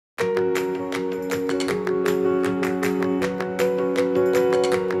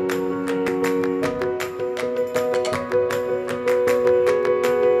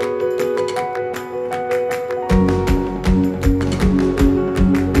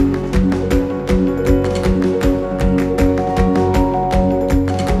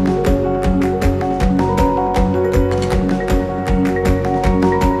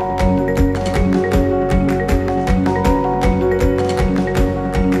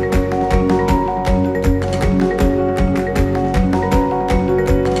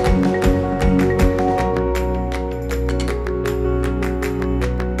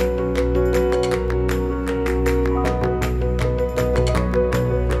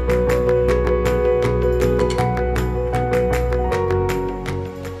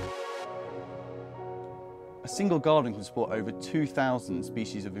garden can support over 2,000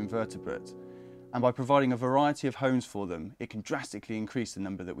 species of invertebrates, and by providing a variety of homes for them, it can drastically increase the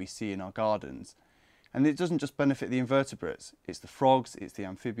number that we see in our gardens. And it doesn't just benefit the invertebrates, it's the frogs, it's the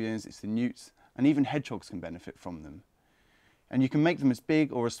amphibians, it's the newts, and even hedgehogs can benefit from them. And you can make them as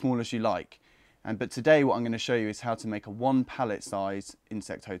big or as small as you like. But today what I'm going to show you is how to make a 1 pallet size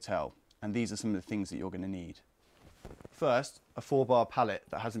insect hotel. And these are some of the things that you're going to need. First, a 4-bar pallet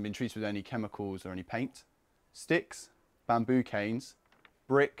that hasn't been treated with any chemicals or any paint, sticks, bamboo canes,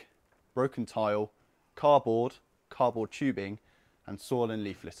 brick, broken tile, cardboard tubing, and soil and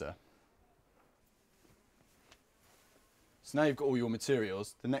leaf litter. So now you've got all your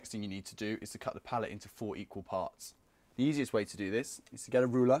materials, the next thing you need to do is to cut the pallet into 4 equal parts. The easiest way to do this is to get a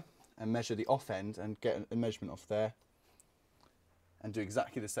ruler and measure the off end and get a measurement off there, and do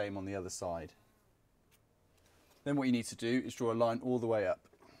exactly the same on the other side. Then what you need to do is draw a line all the way up.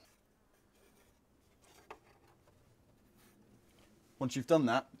 Once you've done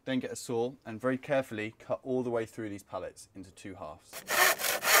that, then get a saw and very carefully cut all the way through these pallets into 2 halves.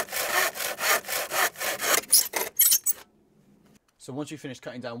 So once you've finished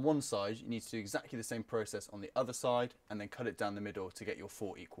cutting down one side, you need to do exactly the same process on the other side and then cut it down the middle to get your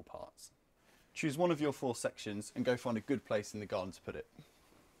 4 equal parts. Choose one of your 4 sections and go find a good place in the garden to put it.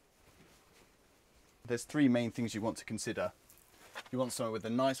 There's 3 main things you want to consider. You want somewhere with a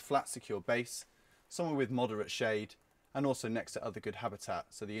nice flat secure base, somewhere with moderate shade, and also next to other good habitat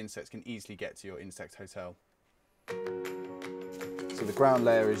so the insects can easily get to your insect hotel. So the ground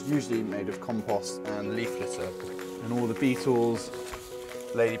layer is usually made of compost and leaf litter, and all the beetles,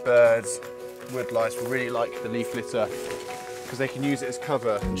 ladybirds, woodlice will really like the leaf litter because they can use it as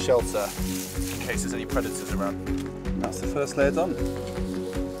cover and shelter in case there's any predators around. That's the first layer done.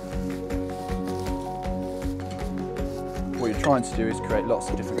 What you're trying to do is create lots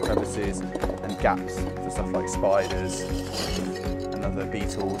of different crevices and gaps for stuff like spiders and other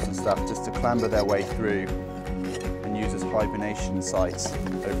beetles and stuff, just to clamber their way through and use as hibernation sites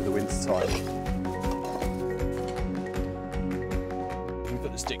over the winter time.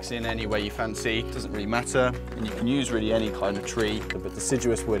 Put the sticks in any way you fancy, doesn't really matter, and you can use really any kind of tree, but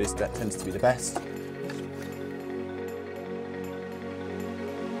deciduous wood tends to be the best.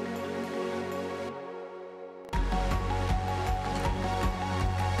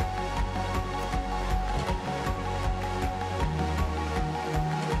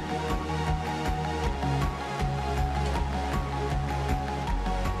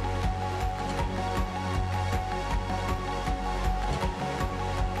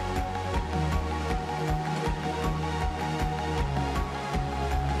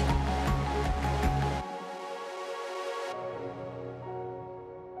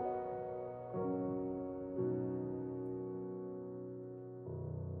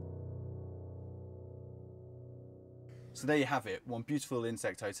 So there you have it, one beautiful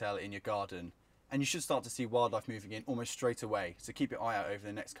insect hotel in your garden, and you should start to see wildlife moving in almost straight away, so keep your eye out over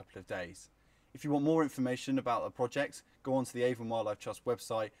the next couple of days. If you want more information about the project, go onto the Avon Wildlife Trust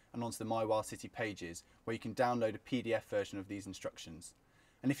website and onto the MyWildCity pages, where you can download a PDF version of these instructions.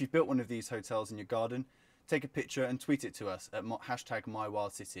 And if you've built one of these hotels in your garden, take a picture and tweet it to us at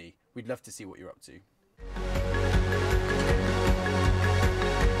 #MyWildCity. We'd love to see what you're up to.